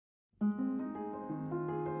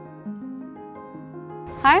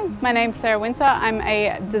Hi, my name's Sarah Winter. I'm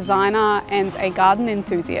a designer and a garden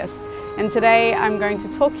enthusiast, and today I'm going to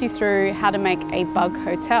talk you through how to make a bug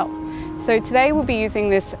hotel. So today we'll be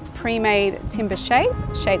using this pre-made timber shape,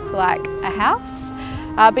 shaped like a house,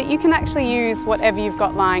 but you can actually use whatever you've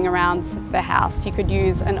got lying around the house. You could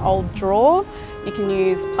use an old drawer, you can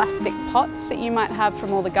use plastic pots that you might have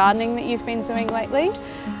from all the gardening that you've been doing lately.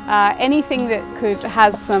 Anything that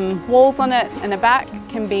has some walls on it and a back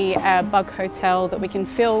can be a bug hotel that we can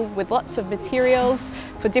fill with lots of materials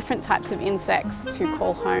for different types of insects to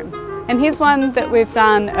call home. And here's one that we've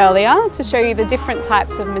done earlier to show you the different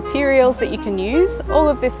types of materials that you can use. All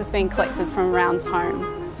of this has been collected from around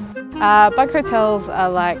home. Bug hotels are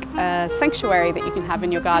like a sanctuary that you can have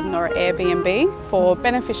in your garden or Airbnb for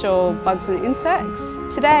beneficial bugs and insects.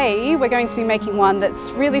 Today we're going to be making one that's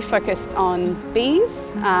really focused on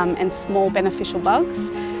bees and small beneficial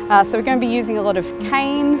bugs. So we're going to be using a lot of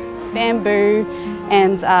cane, bamboo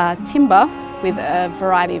and timber with a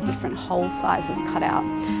variety of different hole sizes cut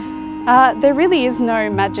out. There really is no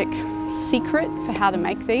magic secret for how to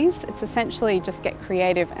make these. It's essentially just get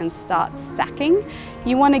creative and start stacking.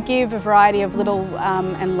 You want to give a variety of little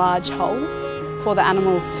and large holes for the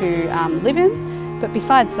animals to live in, but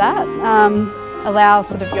besides that, allow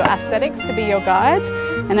sort of your aesthetics to be your guide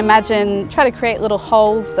and try to create little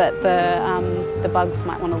holes that the bugs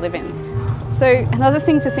might want to live in. So another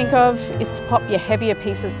thing to think of is to pop your heavier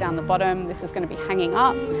pieces down the bottom. This is going to be hanging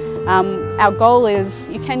up. Our goal is,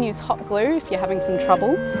 you can use hot glue if you're having some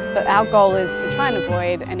trouble, but our goal is to try and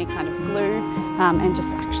avoid any kind of glue and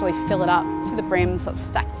just actually fill it up to the brim so it's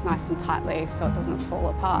stacked nice and tightly so it doesn't fall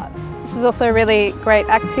apart. This is also a really great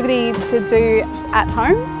activity to do at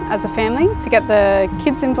home as a family, to get the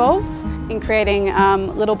kids involved in creating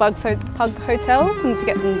little bug hotels and to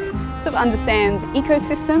get them sort of understand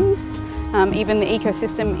ecosystems. Even the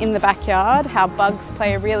ecosystem in the backyard, how bugs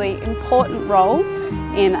play a really important role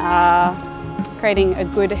in creating a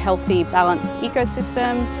good, healthy, balanced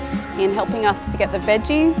ecosystem, in helping us to get the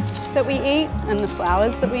veggies that we eat and the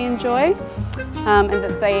flowers that we enjoy, and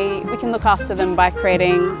that we can look after them by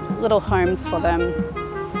creating little homes for them.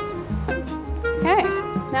 Okay,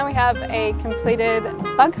 now we have a completed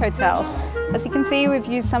bug hotel. As you can see, we've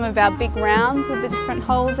used some of our big rounds with the different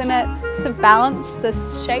holes in it to balance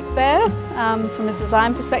this shape there from a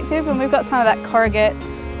design perspective. And we've got some of that corrugate,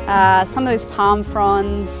 some of those palm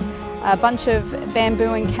fronds, a bunch of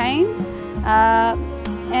bamboo and cane.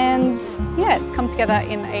 And yeah, it's come together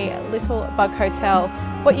in a little bug hotel.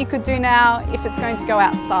 What you could do now, if it's going to go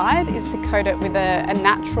outside, is to coat it with a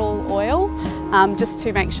natural oil, just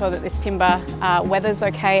to make sure that this timber weathers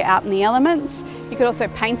okay out in the elements. You could also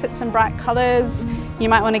paint it some bright colours. You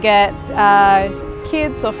might want to get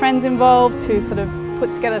kids or friends involved to sort of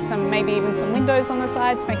put together maybe even some windows on the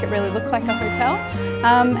side to make it really look like a hotel.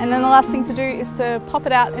 And then the last thing to do is to pop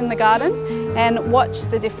it out in the garden and watch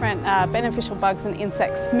the different beneficial bugs and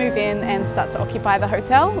insects move in and start to occupy the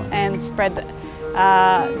hotel and spread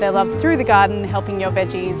their love through the garden, helping your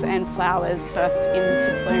veggies and flowers burst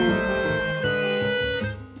into bloom.